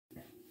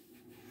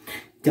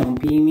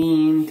Don't be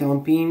mean,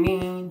 don't be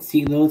mean.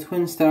 See little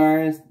twin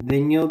stars,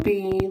 then you'll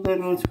be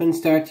little twin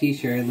star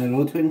t-shirt,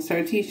 little twin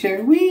star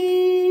t-shirt,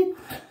 wee!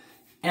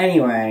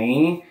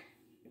 Anyway,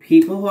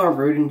 people who are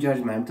rude and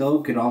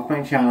judgmental, get off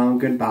my channel,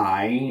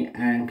 goodbye.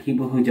 And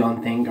people who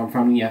don't think I'm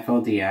from the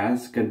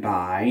FLDS,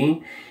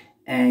 goodbye.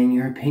 And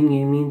your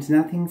opinion means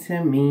nothing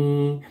to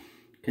me.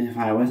 Because if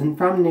I wasn't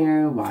from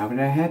there, why would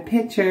I have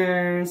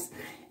pictures?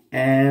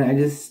 And I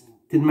just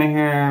did my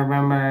hair,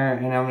 remember,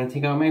 and I'm going to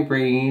take out my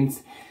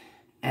braids.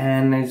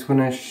 And I just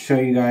want to show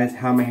you guys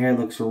how my hair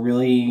looks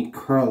really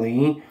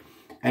curly.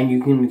 And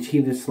you can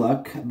achieve this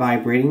look by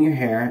braiding your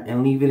hair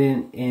and leave it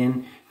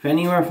in for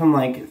anywhere from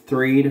like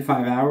 3 to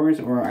 5 hours.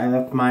 Or I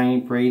left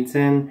my braids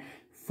in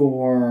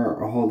for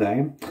a whole day.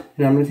 And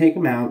I'm going to take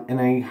them out, and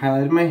I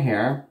highlighted my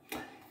hair.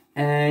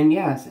 And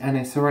yes, and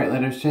I still write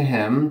letters to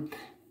him.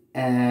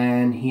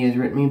 And he has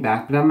written me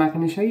back, but I'm not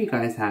going to show you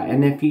guys that.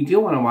 And if you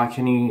do want to watch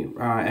any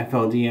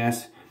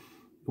FLDS,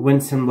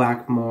 Winston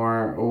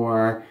Blackmore,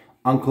 or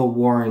Uncle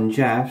Warren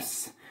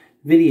Jeff's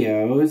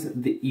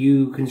videos,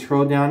 you can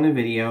scroll down the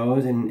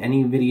videos, and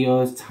any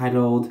videos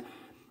titled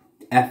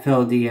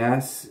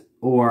FLDS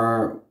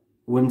or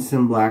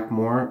Winston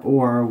Blackmore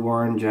or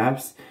Warren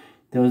Jeff's,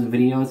 those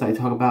videos I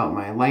talk about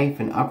my life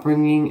and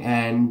upbringing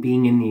and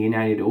being in the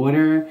United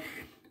Order,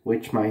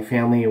 which my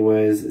family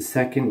was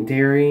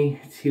secondary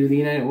to the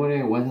United Order.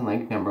 It wasn't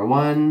like number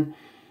one.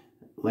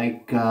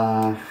 Like,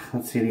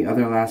 let's see, the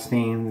other last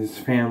name, this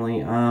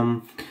family,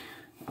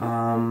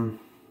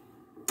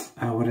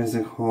 what is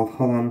it called?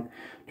 Hold on. I'm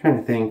trying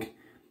to think.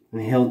 In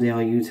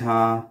Hilldale,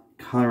 Utah,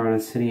 Colorado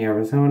City,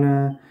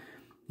 Arizona.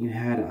 You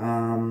had,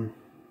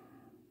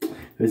 it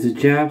was the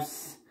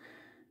Jeffs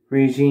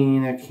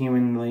regime that came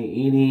in the late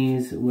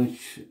 80s,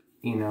 which,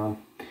 you know,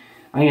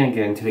 I'm going to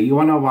get into it. You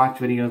want to watch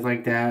videos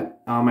like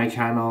that on my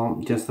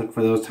channel, just look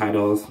for those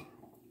titles.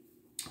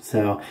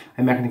 So,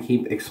 I'm not going to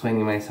keep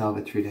explaining myself.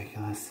 It's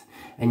ridiculous.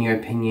 And your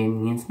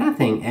opinion means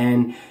nothing.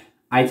 And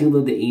I do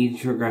live the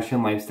age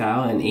regression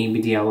lifestyle and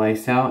abdl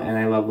lifestyle, and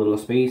I love little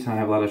space. I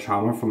have a lot of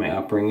trauma from my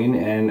upbringing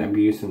and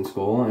abuse in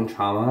school and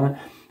trauma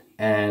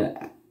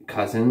and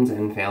cousins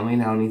and family,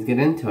 and I don't need to get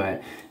into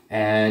it.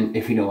 And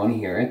if you don't want to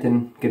hear it,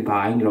 then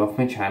goodbye and get off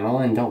my channel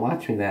and don't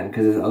watch me then,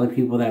 because there's other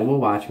people that will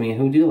watch me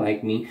who do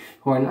like me,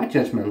 who are not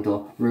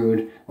judgmental,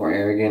 rude, or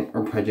arrogant,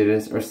 or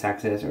prejudiced, or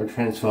sexist, or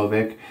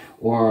transphobic,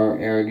 or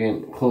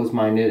arrogant,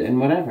 closed-minded, and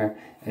whatever.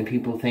 And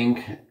people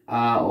think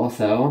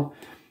also,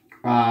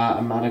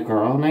 I'm not a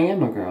girl, and I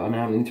am a girl, and I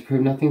don't need to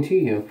prove nothing to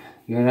you.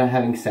 You're not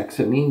having sex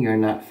with me, you're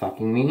not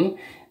fucking me,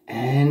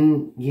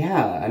 and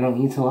yeah, I don't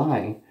need to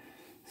lie.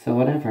 So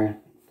whatever.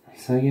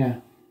 So yeah.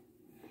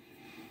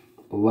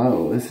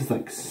 Whoa, this is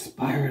like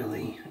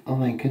spirally. Oh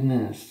my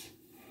goodness.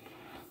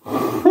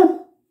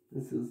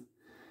 This is,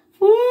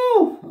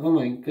 woo! Oh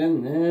my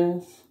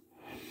goodness.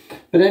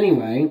 But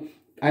anyway,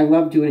 I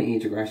love doing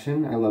age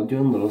regression. I love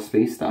doing little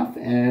space stuff,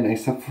 and I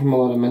suffer from a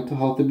lot of mental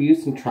health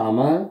abuse and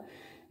trauma.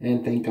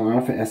 And thank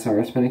God for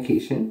SRS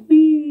medication.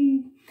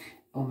 Whee!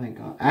 Oh my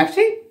God.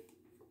 Actually,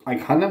 I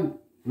kind of...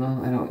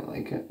 No, I don't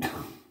really like it.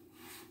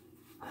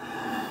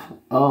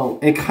 Oh,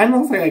 it kind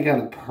of looks like I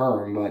got a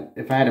perm, but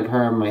if I had a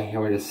perm, my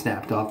hair would have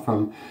snapped off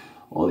from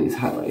all these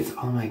highlights.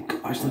 Oh my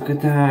gosh, look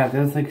at that.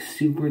 Those like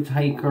super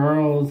tight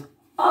curls.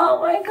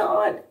 Oh my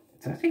God.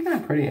 It's actually kind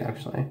of pretty,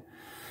 actually.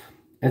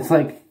 It's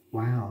like,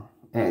 wow.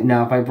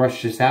 Now, if I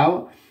brush this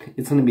out,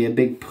 it's going to be a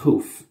big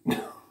poof.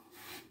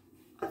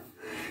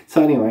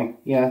 So anyway,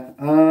 yeah,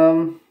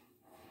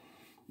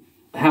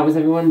 how was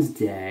everyone's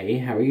day?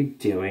 How are you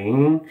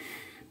doing?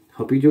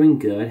 Hope you're doing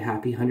good.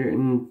 Happy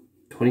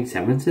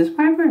 127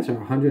 subscribers or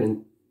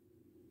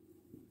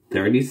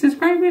 130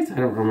 subscribers? I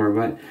don't remember,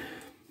 but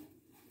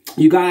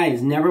you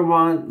guys never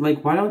want,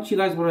 like, why don't you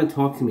guys want to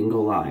talk to me and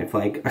go live?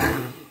 Like,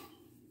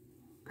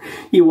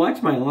 you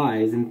watch my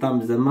lives and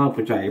thumbs them up,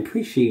 which I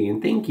appreciate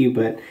and thank you,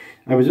 but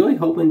I was really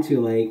hoping to,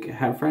 like,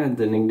 have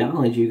friends and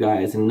acknowledge you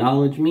guys,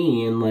 acknowledge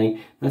me, and, like,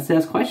 let's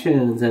ask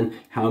questions, and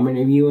how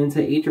many of you into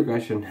age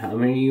regression? How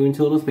many of you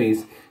into little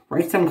space?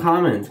 Write some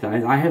comments,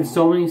 guys. I have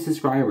so many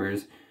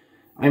subscribers.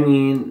 I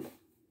mean,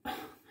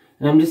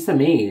 and I'm just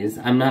amazed.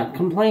 I'm not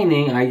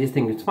complaining. I just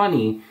think it's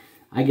funny.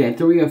 I get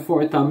 3 or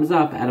 4 thumbs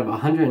up out of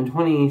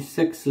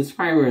 126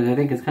 subscribers. I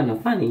think it's kind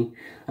of funny.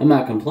 I'm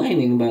not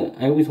complaining, but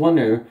I always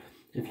wonder,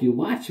 if you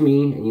watch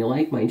me and you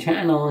like my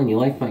channel and you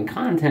like my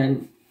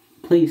content,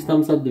 please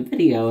thumbs up the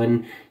video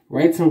and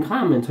write some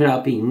comments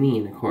without being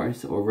mean, of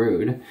course, or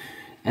rude.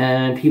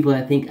 And people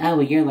that think, oh,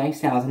 well, your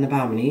lifestyle is an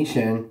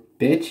abomination.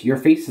 Bitch, your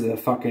face is a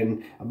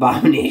fucking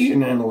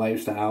abomination and a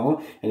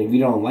lifestyle. And if you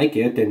don't like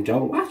it, then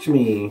don't watch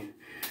me.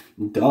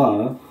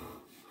 Duh.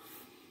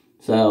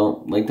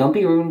 So, like, don't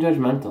be rude and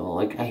judgmental.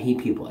 Like, I hate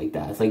people like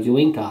that. It's like, you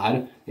ain't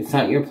God. It's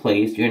not your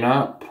place. You're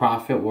not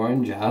Prophet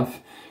Warren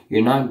Jeff.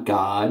 You're not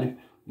God.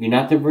 You're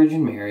not the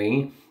Virgin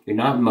Mary. You're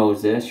not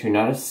Moses. You're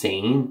not a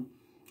saint.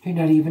 You're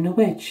not even a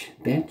witch,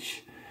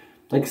 bitch.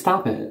 Like,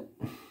 stop it.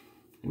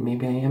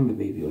 Maybe I am a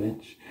baby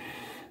witch.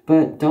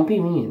 But don't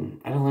be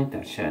mean. I don't like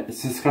that shit.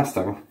 It's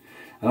disgusting.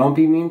 Don't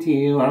be mean to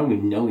you. I don't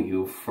even know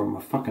you from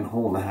a fucking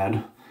hole in the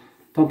head.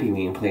 Don't be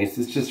mean, please.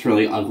 It's just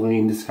really ugly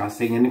and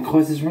disgusting, and it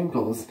causes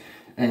wrinkles.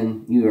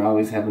 And you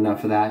always have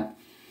enough of that.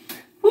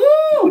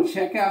 Woo!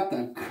 Check out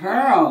the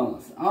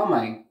curls. Oh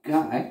my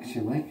god, I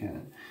actually like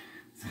it.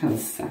 It's kind of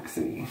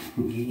sexy.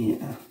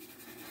 Yeah.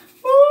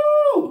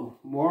 Woo!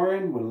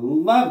 Warren would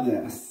love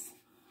this.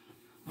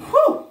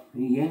 Whew!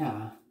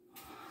 Yeah.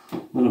 A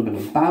little bit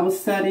of Bible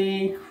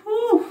study.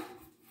 Whew.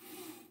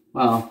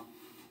 Well.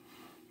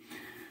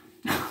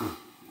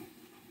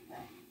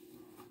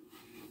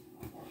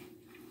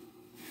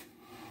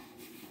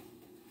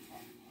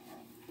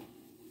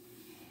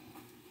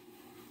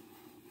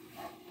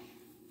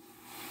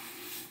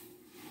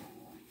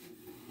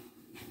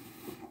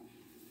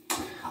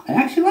 I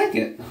actually like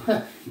it.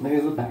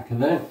 There's the back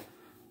of it.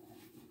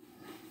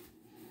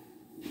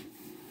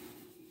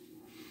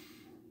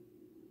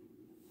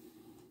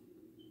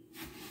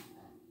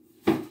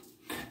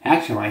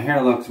 Actually, my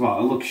hair looks, well,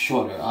 it looks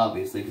shorter,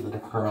 obviously, because of the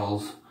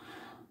curls.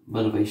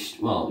 But if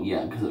I, well,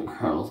 yeah, because of the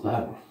curls,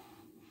 but...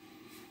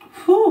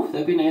 Whew,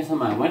 that'd be nice on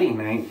my wedding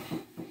night.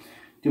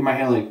 Do my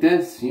hair like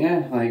this,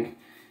 yeah, like,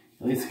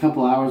 at least a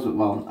couple hours.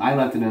 Well, I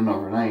left it in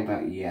overnight,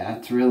 but yeah,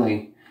 it's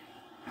really...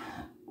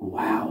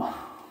 Wow.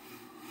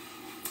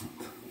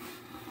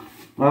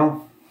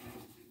 Well,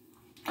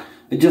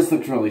 it just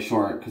looks really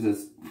short, because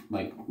it's,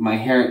 like, my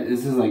hair,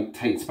 this is, like,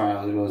 tight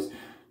spiral. It goes...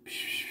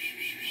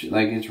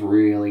 Like, it's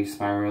really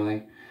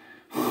spirally.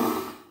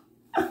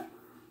 But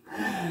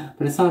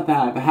it's not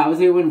bad. But how is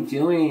everyone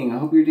doing? I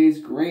hope your day's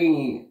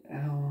great.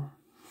 Oh.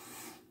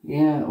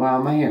 Yeah, wow,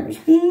 my hair is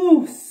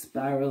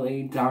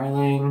spirally,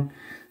 darling.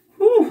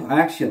 Woo,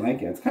 I actually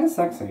like it. It's kind of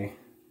sexy.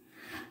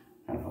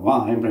 I don't know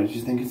why, but I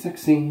just think it's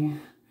sexy.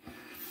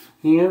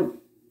 Yeah.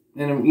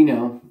 And, you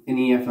know, in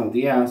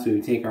EFLDS, we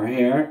would take our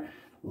hair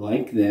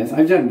like this.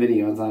 I've done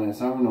videos on it,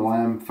 so I don't know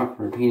why I'm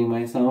fucking repeating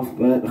myself,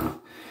 but...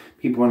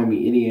 People want to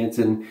be idiots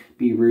and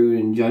be rude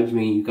and judge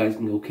me. You guys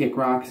can go kick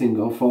rocks and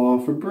go fall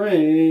off a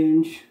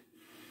bridge.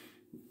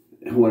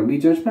 I want to be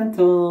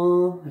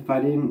judgmental. If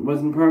I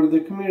wasn't part of the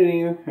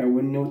community, I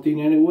wouldn't know what the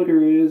United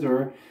Water is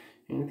or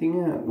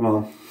anything else.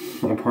 Well,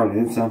 I'm part of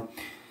it, so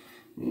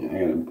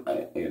yeah,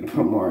 I gotta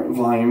put more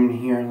volume in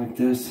here like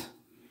this,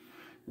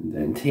 and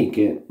then take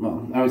it.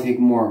 Well, I would take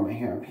more of my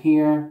hair up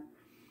here,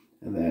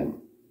 and then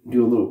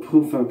do a little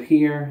poof up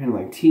here and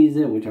like tease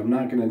it, which I'm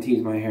not gonna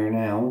tease my hair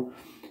now.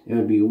 It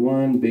would be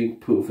one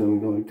big poof, and we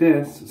go like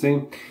this.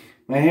 See,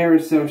 my hair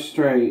is so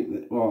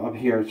straight. Well, up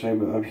here, straight,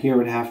 but up here I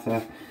would have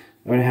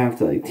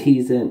to like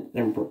tease it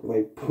and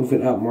like poof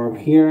it up more up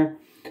here,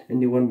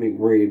 and do one big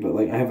braid. But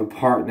like I have a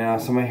part now,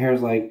 so my hair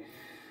is like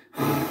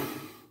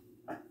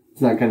it's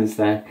not gonna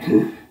stay.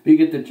 But you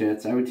get the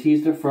gist. I would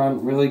tease the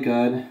front really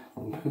good,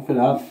 and poof it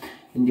up,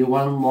 and do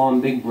one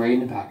long big braid in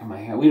the back of my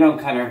hair. We don't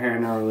cut our hair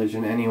in our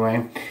religion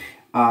anyway.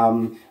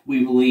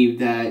 We believe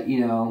that,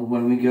 you know,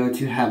 when we go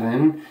to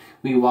heaven,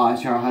 we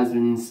wash our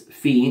husband's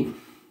feet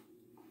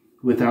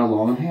with our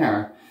long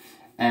hair.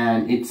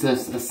 And it's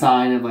just a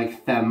sign of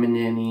like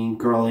femininity,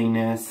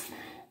 girliness,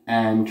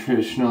 and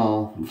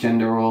traditional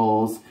gender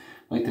roles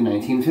like the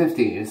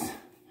 1950s.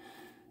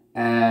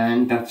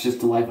 And that's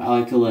just the life I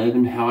like to live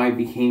and how I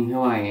became who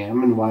I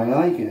am and why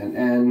I like it.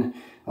 And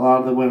a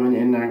lot of the women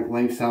in our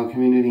lifestyle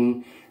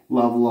community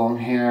love long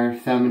hair,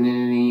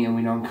 femininity, and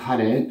we don't cut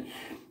it.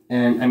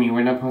 And, I mean,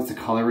 we're not supposed to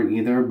color it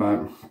either,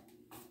 but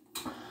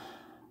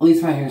at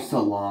least my hair's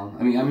still long.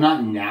 I mean, I'm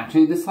not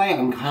naturally this light.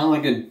 I'm kind of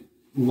like a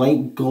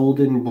light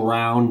golden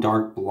brown,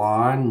 dark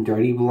blonde,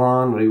 dirty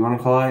blonde, what do you want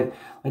to call it?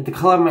 Like the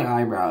color of my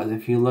eyebrows.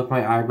 If you look,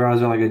 my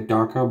eyebrows are like a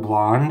darker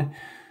blonde.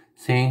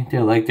 See?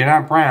 They're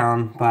not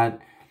brown, but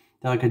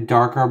they're like a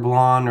darker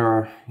blonde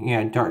or,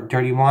 yeah,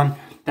 dirty blonde.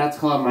 That's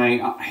the color of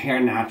my hair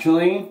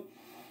naturally.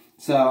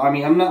 So, I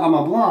mean, I'm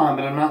a blonde,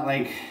 but I'm not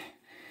like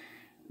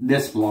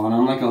this blonde.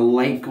 I'm like a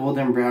light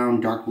golden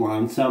brown, dark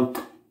blonde. So,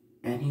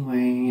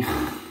 anyway,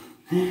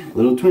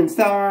 little twin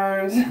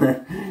stars,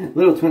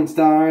 little twin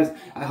stars.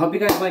 I hope you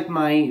guys like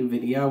my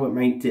video with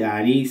my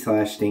daddy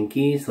 /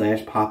 Stinky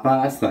 /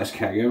 Papa /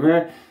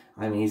 caregiver.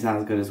 I mean, he's not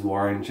as good as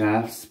Warren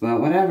Jeffs,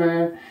 but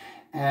whatever.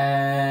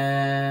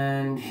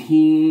 And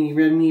he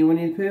read me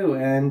Winnie the Pooh.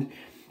 And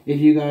if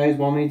you guys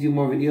want me to do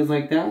more videos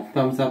like that,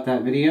 thumbs up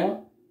that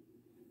video.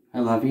 I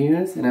love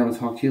yous, and I will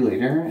talk to you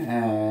later.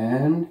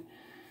 And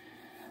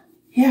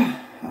yeah,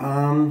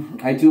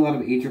 I do a lot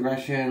of age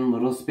regression,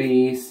 little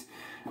space.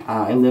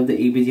 I live the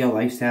abdl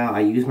lifestyle. I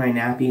use my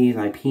nappies.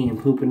 I pee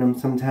and poop in them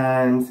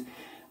sometimes.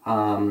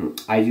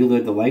 I do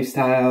live the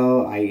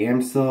lifestyle. I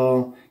am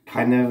still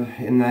kind of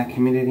in that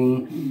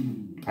community.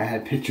 I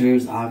had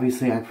pictures.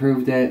 Obviously, I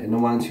proved it. And the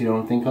ones who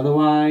don't think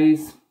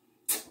otherwise,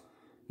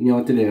 you know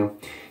what to do.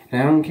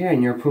 And I don't care.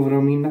 And your approval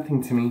don't mean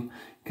nothing to me.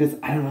 Because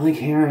I don't really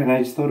care, and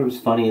I just thought it was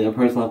funny. The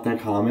person left that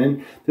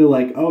comment. They're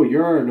like, oh,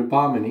 you're an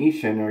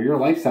abomination, or your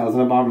lifestyle is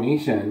an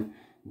abomination.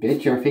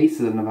 Bitch, your face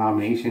is an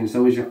abomination.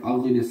 So is your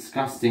ugly,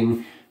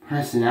 disgusting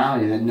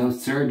personality that no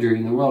surgery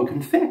in the world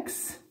can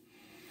fix.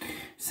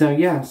 So,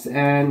 yes,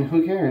 and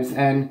who cares?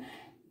 And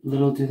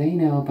little do they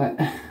know, but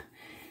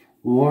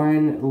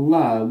Warren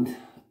loved,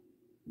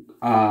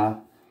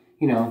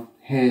 you know,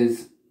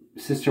 his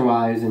sister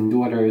wives and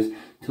daughters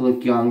to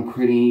look young,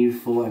 pretty,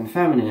 full, and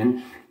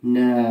feminine.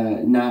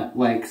 Not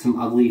like some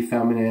ugly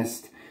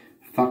feminist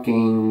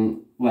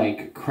fucking,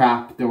 like,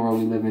 crap the world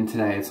we live in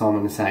today, that's all I'm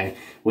gonna say.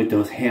 With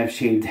those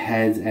half-shaved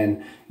heads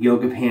and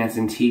yoga pants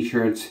and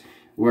t-shirts,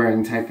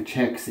 wearing type of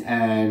chicks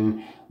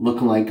and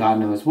looking like God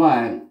knows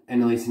what.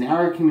 And at least in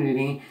our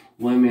community,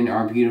 women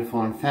are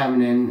beautiful and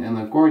feminine and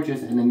look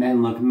gorgeous, and the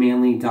men look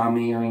manly,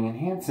 domineering, and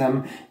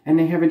handsome, and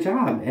they have a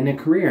job and a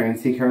career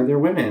and take care of their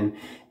women.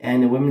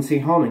 And the women stay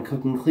home and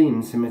cook and clean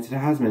and submit to the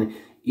husband.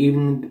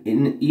 Even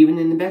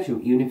in the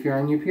bedroom, even if you're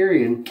on your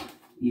period,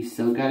 you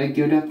still gotta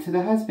give it up to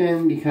the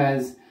husband,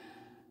 because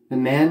the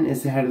man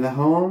is the head of the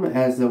home,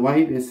 as the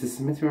wife is to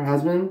submit to her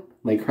husband,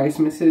 like Christ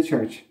submits to the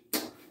church.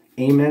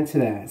 Amen to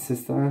that,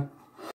 sister.